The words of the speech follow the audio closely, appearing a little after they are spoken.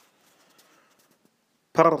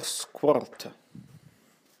Pars quarta.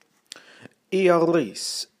 Ea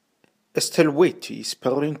res est helvetis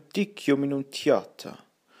per indicium inuntiata,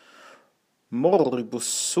 moribus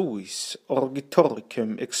suis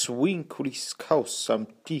orgitoricem ex vinculis causam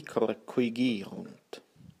dicere coegirunt.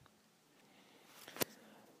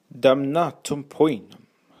 Damnatum poenam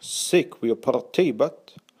sequio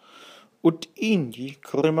partebat, ut indi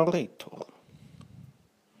cremeretur.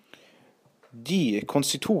 Die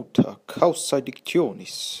constituta causa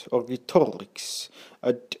dictionis orgitorix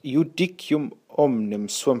ad judicium omnem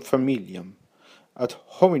suam familiam ad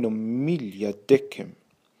hominum milia decem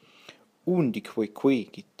undique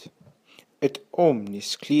quegit, et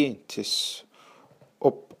omnis clientes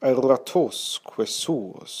op aeratosque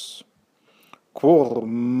suos,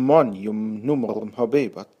 quorum manium numerum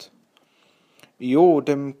habebat,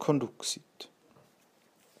 iodem conduxit.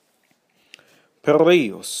 Per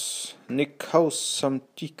eos ne causam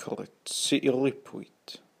diceret se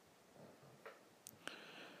irripuit.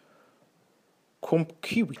 Cum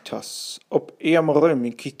civitas ob eam rem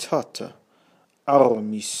incitata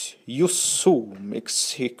armis ius sum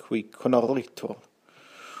exequi conaritur,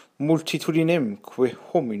 multitudinemque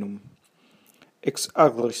hominum ex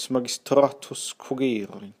agris magistratus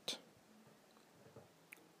cogerint.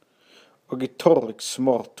 Orgitorix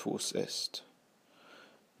mortuus est,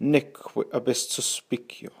 neque ab est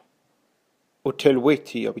suspicio, ut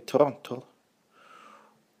helveti habitarantur,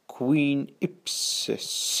 quin ipse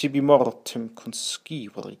sibi mortem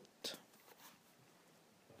consciverit.